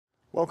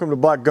Welcome to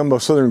Black Gumbo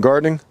Southern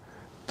Gardening.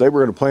 Today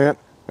we're going to plant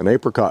an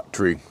apricot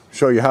tree.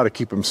 Show you how to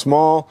keep them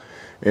small,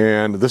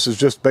 and this is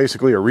just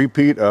basically a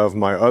repeat of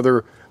my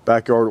other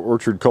backyard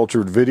orchard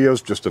cultured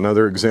videos, just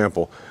another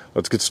example.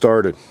 Let's get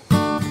started.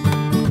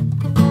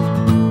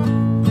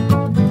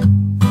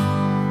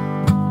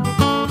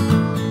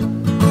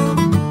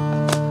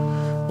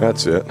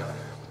 That's it.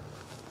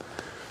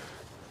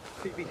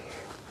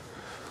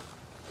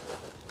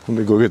 Let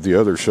me go get the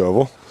other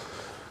shovel.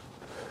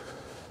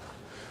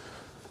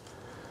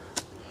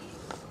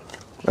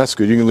 That's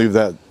good. You can leave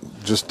that.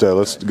 Just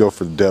let's go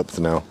for the depth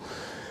now.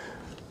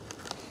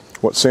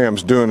 What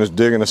Sam's doing is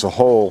digging us a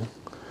hole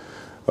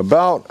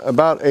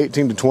about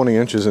 18 to 20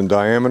 inches in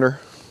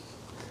diameter.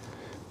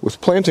 With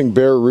planting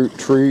bare root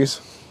trees,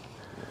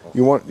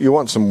 you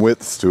want some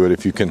width to it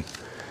if you can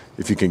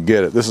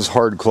get it. This is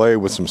hard clay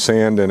with some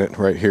sand in it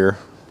right here.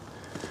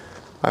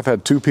 I've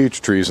had 2 peach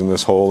trees in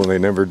this hole and they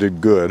never did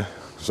good.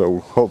 So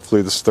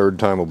hopefully this third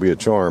time will be a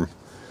charm.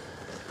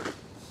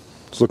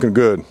 It's looking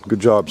good. Good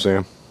job,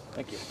 Sam.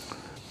 Thank you.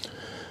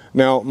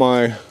 Now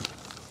my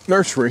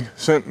nursery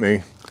sent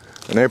me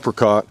an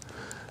apricot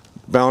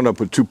bound up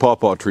with 2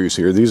 pawpaw trees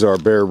here. These are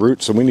bare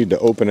roots, so we need to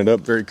open it up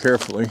very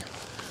carefully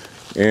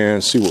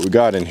and see what we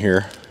got in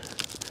here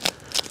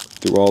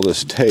through all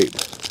this tape.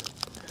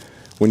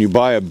 When you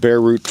buy a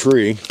bare root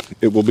tree,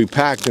 it will be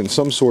packed in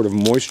some sort of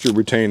moisture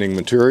retaining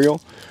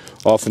material.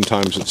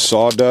 Oftentimes it's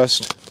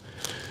sawdust,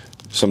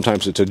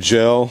 sometimes it's a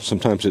gel,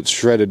 sometimes it's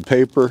shredded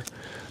paper.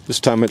 This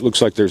time it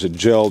looks like there's a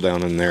gel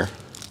down in there.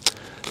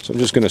 So I'm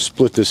just going to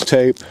split this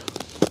tape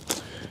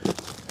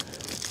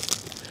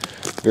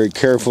very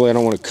carefully. I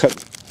don't want to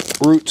cut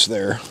roots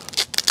there.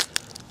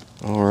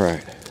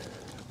 Alright.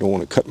 Don't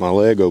want to cut my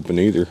leg open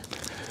either.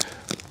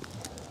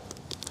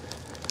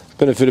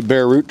 Benefit of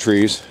bare root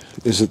trees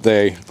is that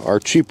they are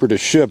cheaper to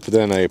ship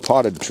than a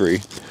potted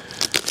tree.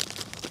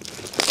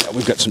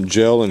 We've got some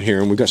gel in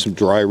here and we've got some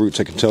dry roots.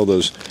 I can tell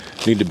those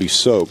need to be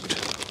soaked.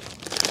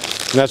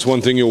 And that's one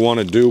thing you'll want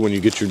to do when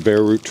you get your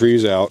bare root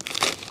trees out,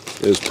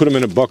 is put them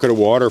in a bucket of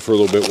water for a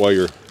little bit while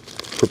you're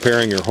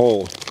preparing your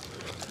hole.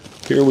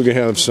 Here we can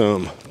have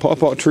some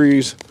pawpaw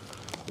trees.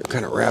 They're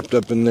kind of wrapped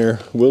up in there.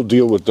 We'll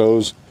deal with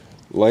those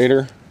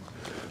later.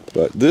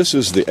 But this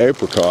is the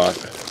apricot.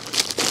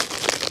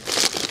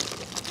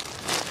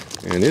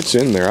 And it's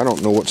in there. I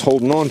don't know what's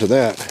holding on to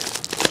that.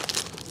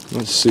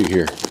 Let's see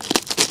here.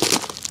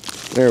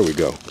 There we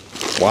go.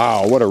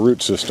 Wow, what a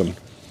root system.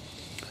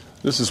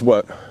 This is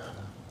what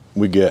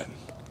we get.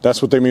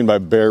 That's what they mean by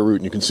bare root.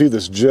 And you can see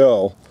this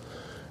gel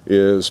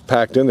is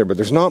packed in there, but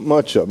there's not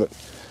much of it.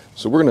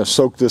 So we're going to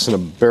soak this in a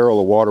barrel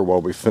of water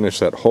while we finish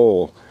that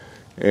hole.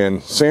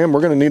 And Sam,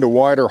 we're going to need a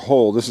wider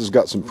hole. This has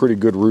got some pretty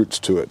good roots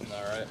to it.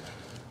 Alright.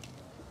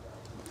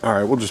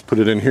 Alright, we'll just put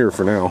it in here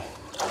for now.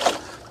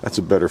 That's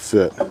a better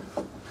fit.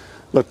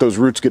 Let those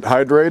roots get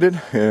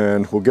hydrated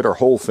and we'll get our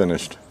hole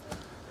finished.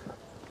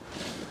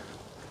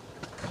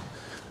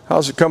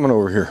 How's it coming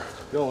over here?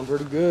 Going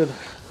pretty good.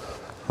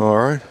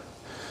 Alright.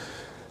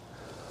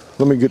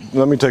 Let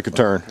me take a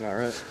turn.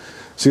 Alright.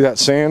 See that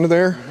sand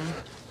there?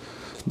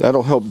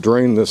 That'll help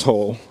drain this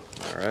hole.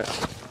 Alright.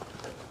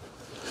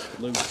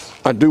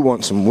 I do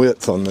want some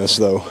width on this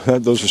though.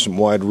 Those are some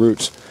wide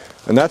roots.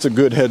 And that's a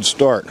good head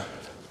start.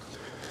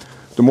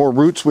 The more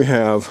roots we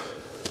have,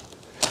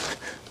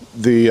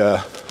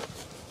 the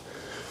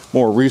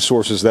more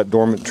resources that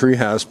dormant tree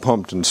has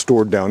pumped and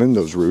stored down in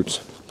those roots.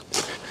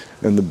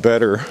 And the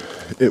better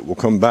it will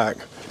come back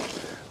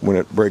when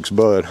it breaks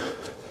bud.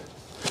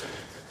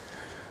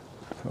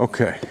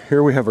 Okay,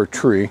 here we have our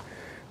tree.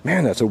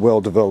 Man, that's a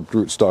well-developed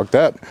rootstock.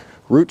 That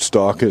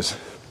rootstock is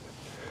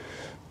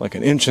like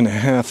 1.5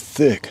 inches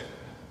thick.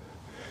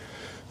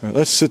 All right,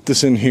 let's sit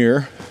this in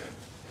here.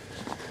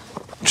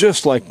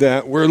 Just like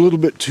that. We're a little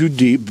bit too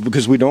deep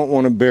because we don't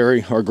want to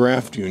bury our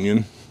graft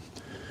union.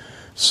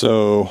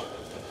 So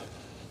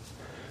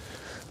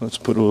let's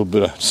put a little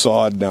bit of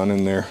sod down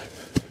in there.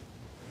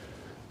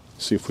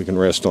 See if we can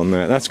rest on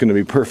that. That's going to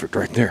be perfect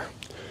right there.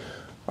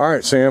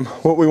 Alright, Sam,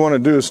 what we want to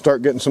do is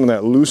start getting some of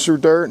that looser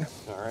dirt.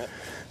 Alright.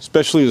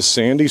 Especially the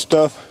sandy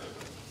stuff.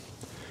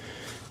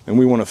 And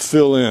we want to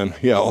fill in,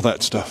 yeah, all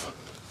that stuff.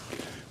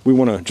 We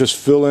want to just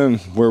fill in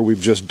where we've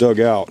just dug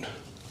out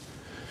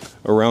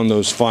around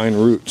those fine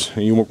roots.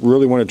 And you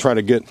really want to try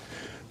to get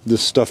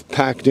this stuff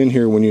packed in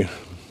here when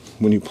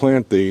you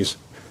plant these.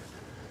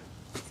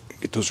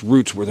 Get those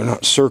roots where they're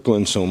not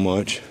circling so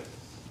much.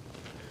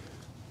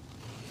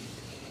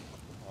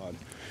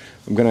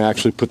 I'm going to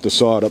actually put the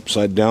sod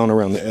upside down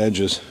around the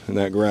edges, and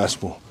that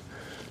grass will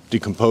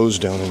decompose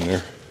down in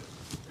there.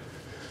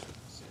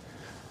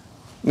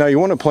 Now you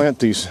want to plant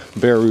these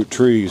bare root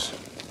trees,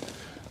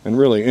 and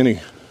really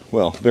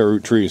bare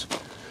root trees,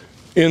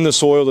 in the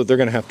soil that they're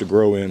going to have to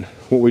grow in.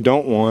 What we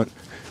don't want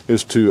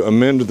is to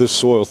amend this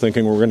soil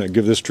thinking we're going to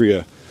give this tree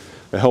a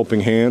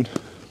helping hand,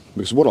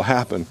 because what will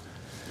happen,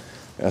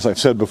 as I've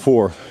said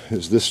before,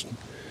 is this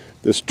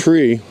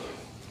tree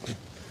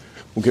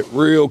will get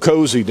real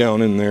cozy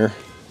down in there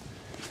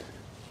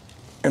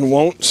and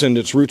won't send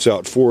its roots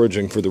out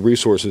foraging for the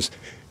resources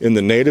in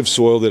the native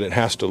soil that it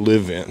has to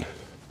live in.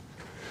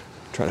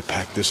 Try to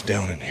pack this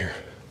down in here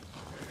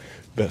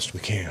best we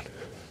can.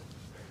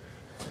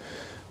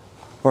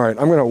 All right,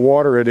 I'm going to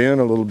water it in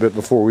a little bit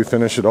before we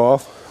finish it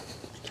off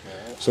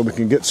so we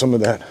can get some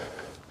of that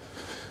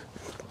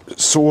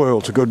soil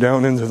to go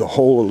down into the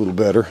hole a little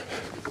better.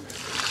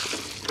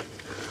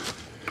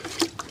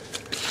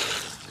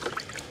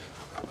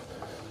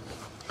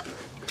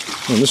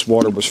 And this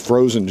water was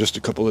frozen just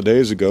a couple of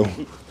days ago.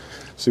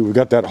 See, we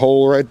got that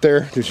hole right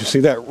there. Did you see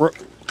that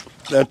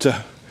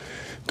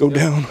go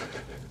down?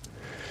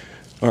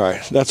 All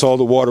right, that's all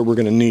the water we're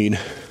going to need.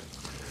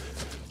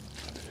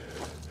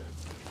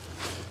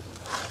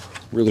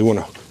 Really want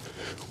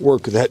to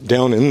work that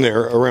down in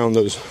there around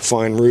those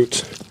fine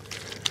roots.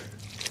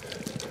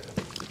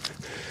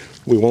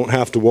 We won't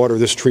have to water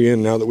this tree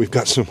in now that we've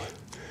got some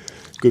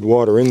good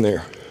water in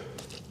there.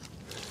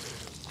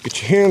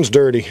 Get your hands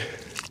dirty.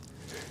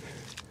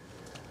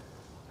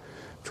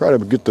 Try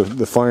to get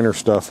the finer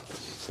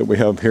stuff that we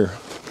have here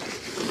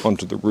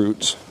onto the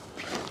roots.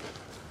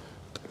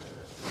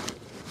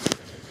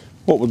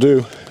 What we'll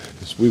do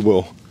is we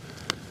will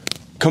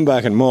come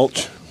back and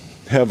mulch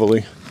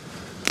heavily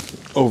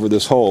over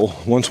this hole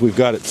once we've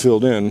got it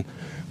filled in.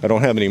 I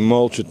don't have any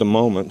mulch at the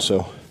moment,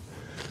 so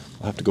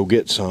I'll have to go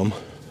get some.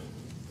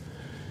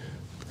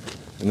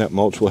 And that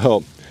mulch will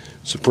help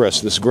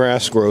suppress this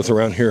grass growth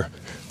around here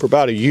for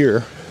about a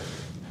year.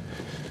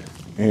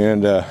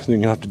 And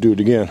then you'll have to do it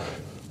again.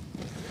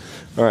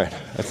 All right,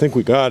 I think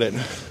we got it.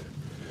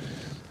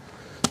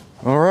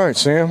 All right,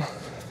 Sam,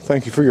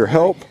 thank you for your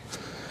help.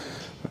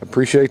 I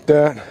appreciate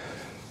that.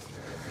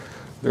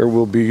 There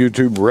will be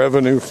YouTube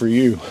revenue for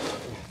you.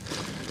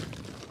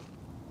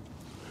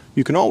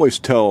 You can always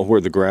tell where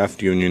the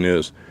graft union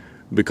is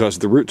because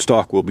the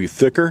rootstock will be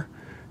thicker,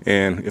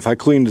 and if I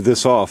cleaned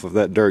this off of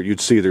that dirt, you'd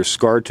see there's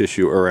scar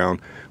tissue around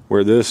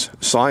where this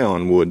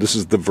scion wood, this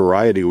is the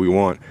variety we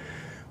want,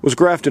 was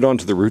grafted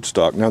onto the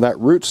rootstock. Now that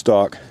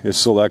rootstock is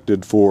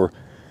selected for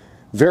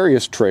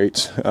various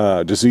traits,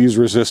 disease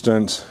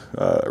resistance,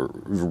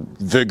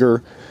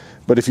 vigor,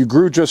 but if you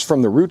grew just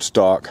from the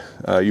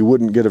rootstock, you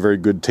wouldn't get a very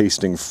good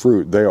tasting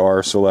fruit. They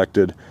are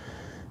selected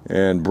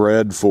and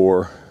bred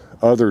for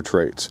other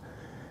traits.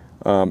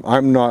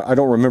 I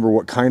don't remember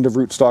what kind of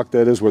rootstock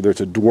that is, whether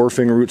it's a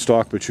dwarfing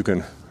rootstock, but you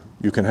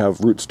can have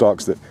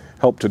rootstocks that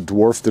help to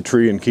dwarf the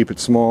tree and keep it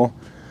small.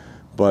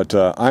 But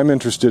I'm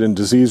interested in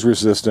disease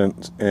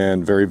resistant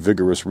and very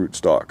vigorous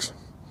rootstocks.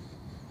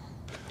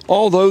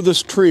 Although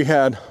this tree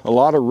had a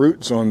lot of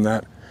roots on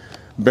that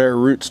bare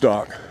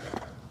rootstock,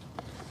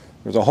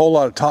 there's a whole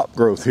lot of top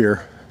growth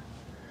here,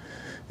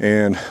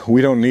 and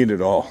we don't need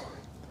it all.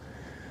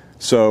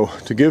 So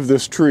to give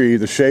this tree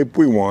the shape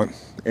we want,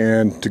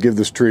 and to give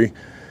this tree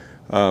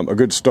a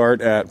good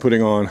start at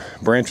putting on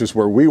branches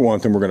where we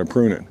want them, we're going to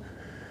prune it.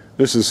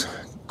 This is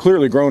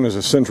clearly grown as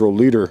a central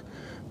leader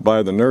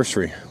by the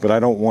nursery, but I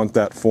don't want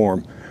that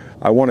form.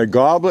 I want a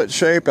goblet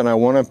shape, and I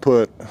want to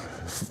put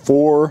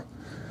 4,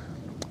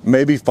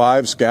 maybe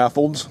 5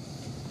 scaffolds.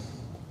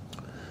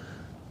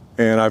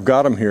 And I've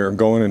got them here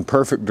going in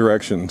perfect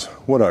directions.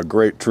 What a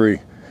great tree.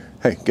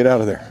 Hey, get out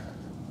of there.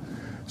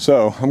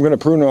 So I'm going to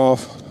prune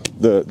off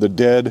the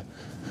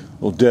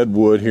little dead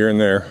wood here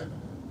and there.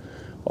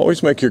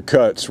 Always make your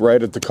cuts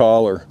right at the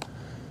collar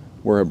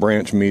where a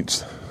branch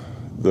meets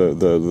the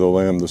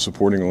limb, the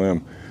supporting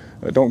limb.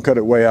 Don't cut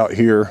it way out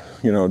here.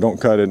 You know,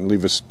 don't cut it and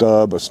leave a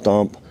stub, a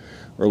stump,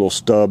 or a little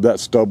stub. That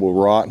stub will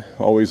rot.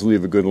 Always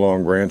leave a good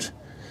long branch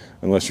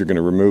unless you're going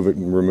to remove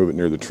it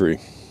near the tree.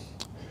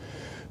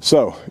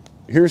 So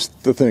here's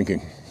the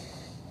thinking.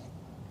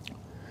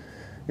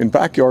 In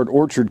backyard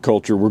orchard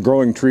culture, we're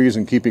growing trees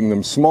and keeping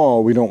them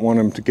small. We don't want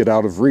them to get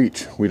out of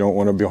reach. We don't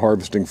want to be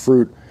harvesting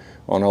fruit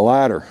on a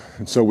ladder.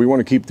 And so we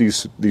want to keep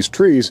these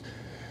trees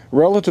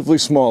relatively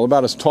small,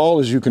 about as tall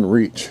as you can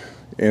reach.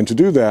 And to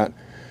do that,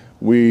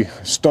 we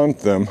stunt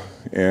them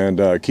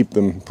and keep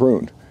them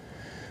pruned.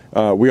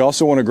 We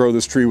also want to grow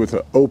this tree with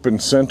an open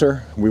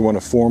center. We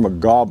want to form a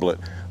goblet.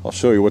 I'll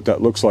show you what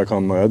that looks like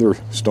on my other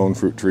stone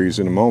fruit trees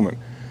in a moment.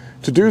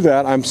 To do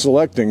that, I'm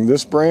selecting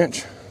this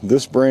branch,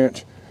 this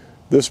branch,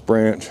 this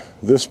branch,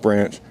 this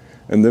branch,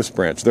 and this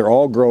branch. They're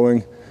all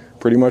growing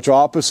pretty much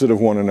opposite of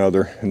one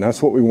another, and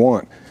that's what we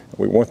want.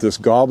 We want this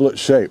goblet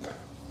shape.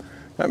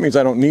 That means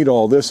I don't need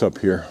all this up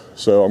here.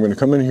 So I'm going to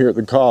come in here at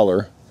the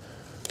collar,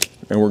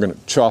 and we're going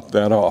to chop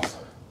that off.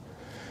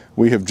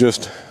 We have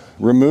just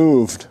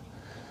removed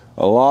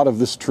a lot of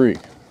this tree,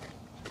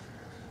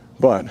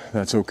 but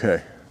that's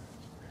okay.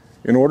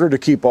 In order to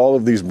keep all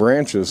of these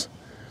branches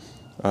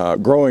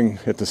growing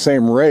at the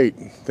same rate,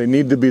 they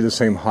need to be the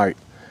same height.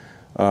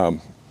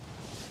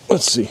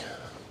 Let's see.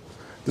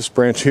 This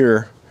branch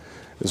here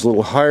is a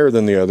little higher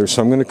than the other,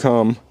 so I'm going to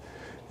come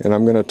and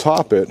I'm going to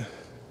top it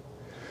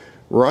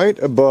right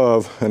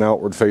above an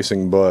outward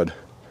facing bud.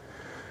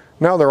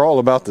 Now they're all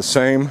about the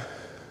same.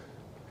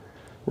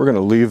 We're going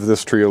to leave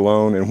this tree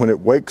alone, and when it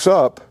wakes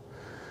up,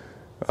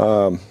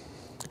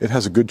 it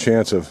has a good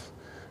chance of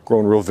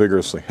growing real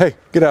vigorously. Hey,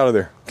 get out of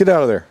there. Get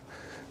out of there.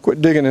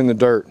 Quit digging in the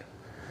dirt.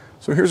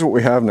 So here's what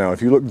we have now.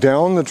 If you look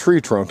down the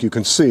tree trunk, you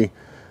can see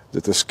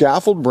that the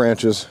scaffold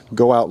branches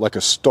go out like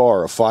a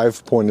star, a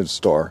 5-pointed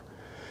star.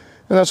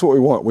 And that's what we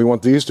want. We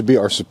want these to be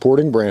our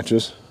supporting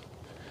branches,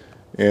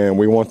 and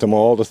we want them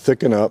all to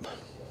thicken up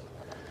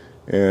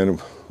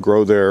and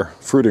grow their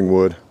fruiting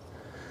wood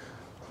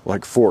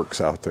like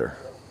forks out there.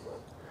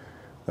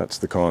 That's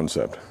the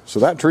concept. So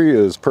that tree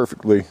is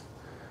perfectly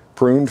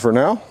pruned for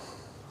now.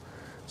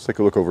 Let's take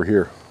a look over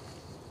here.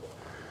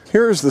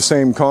 Here's the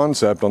same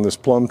concept on this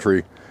plum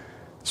tree.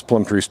 This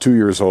plum tree is 2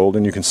 years old,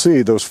 and you can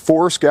see those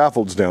 4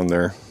 scaffolds down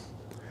there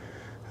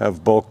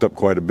have bulked up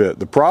quite a bit.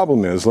 The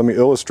problem is, let me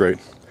illustrate.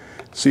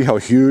 See how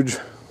huge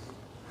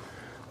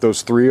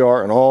those 3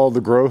 are and all the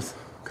growth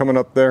coming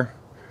up there?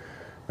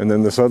 And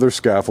then this other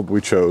scaffold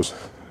we chose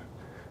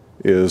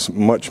is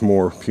much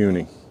more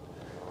puny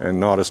and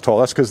not as tall.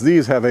 That's because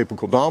these have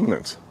apical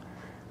dominance.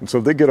 And so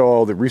they get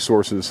all the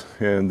resources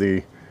and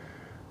the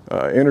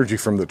energy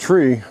from the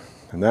tree,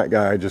 and that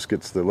guy just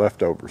gets the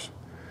leftovers.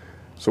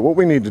 So what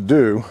we need to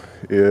do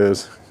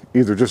is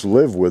either just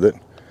live with it,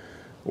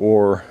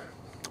 or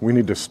we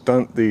need to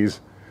stunt these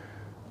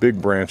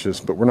big branches,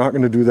 but we're not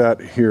going to do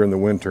that here in the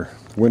winter.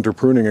 Winter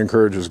pruning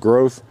encourages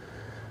growth.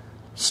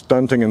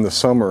 Stunting in the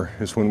summer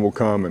is when we'll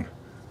come and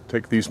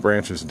take these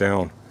branches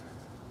down.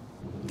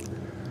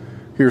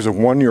 Here's a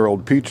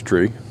 1-year-old peach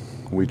tree.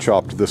 We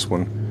chopped this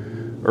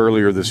one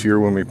earlier this year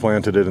when we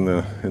planted it in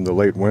the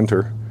late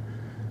winter.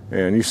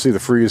 And you see the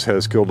freeze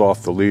has killed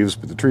off the leaves,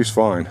 but the tree's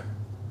fine.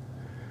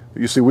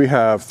 But you see we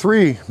have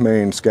 3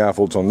 main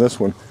scaffolds on this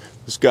one.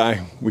 This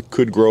guy we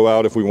could grow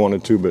out if we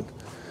wanted to, but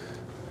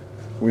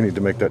we need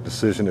to make that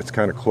decision. It's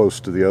kind of close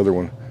to the other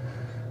one,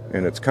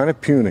 and it's kind of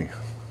puny.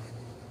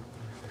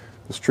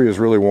 This tree is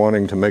really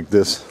wanting to make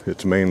this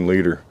its main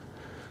leader.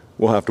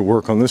 We'll have to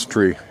work on this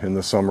tree in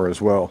the summer as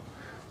well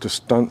to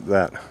stunt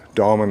that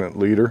dominant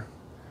leader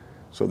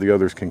so the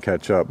others can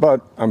catch up.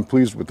 But I'm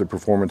pleased with the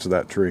performance of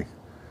that tree.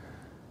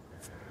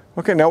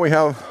 Okay, now we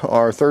have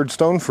our 3rd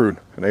stone fruit,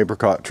 an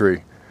apricot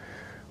tree.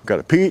 We've got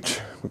a peach,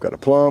 we've got a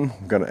plum,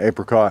 we've got an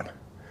apricot.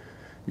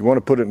 You want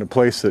to put it in a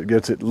place that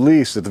gets at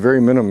least, at the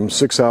very minimum,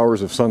 6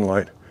 hours of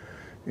sunlight.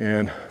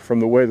 And from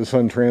the way the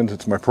sun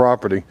transits my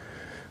property,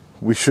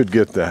 we should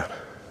get that.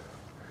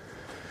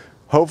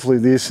 Hopefully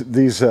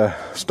these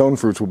stone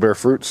fruits will bear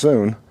fruit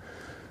soon.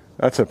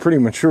 That's a pretty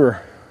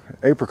mature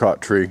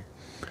apricot tree,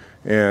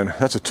 and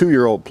that's a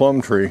 2-year-old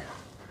plum tree.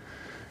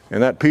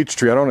 And that peach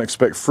tree, I don't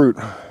expect fruit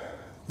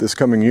this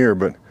coming year,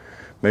 but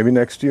maybe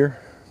next year.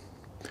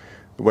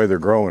 The way they're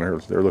growing,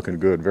 they're looking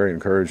good, very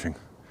encouraging.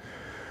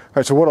 All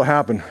right, so what will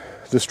happen?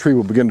 This tree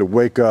will begin to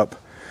wake up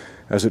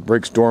as it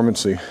breaks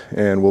dormancy,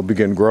 and will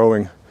begin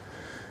growing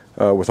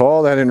with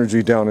all that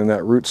energy down in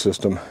that root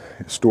system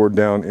stored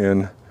down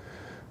in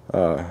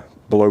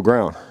below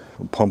ground.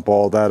 We'll pump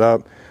all that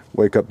up,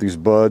 wake up these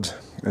buds,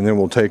 and then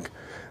we'll take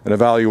an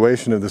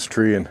evaluation of this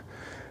tree and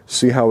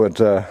see how it's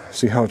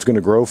going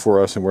to grow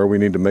for us and where we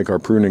need to make our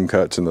pruning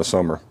cuts in the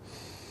summer.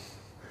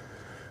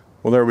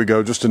 Well, there we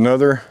go. Just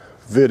another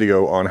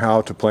video on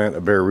how to plant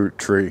a bare root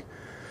tree.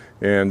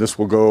 And this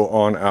will go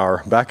on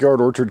our backyard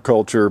orchard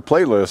culture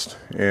playlist,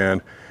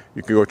 and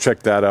you can go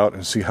check that out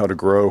and see how to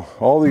grow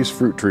all these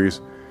fruit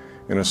trees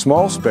in a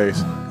small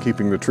space,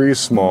 keeping the trees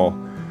small.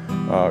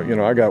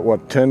 I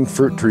got 10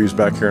 fruit trees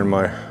back here in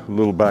my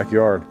little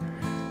backyard,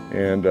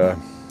 and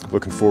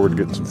looking forward to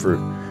getting some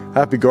fruit.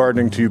 Happy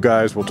gardening to you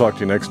guys. We'll talk to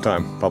you next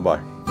time.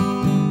 Bye-bye.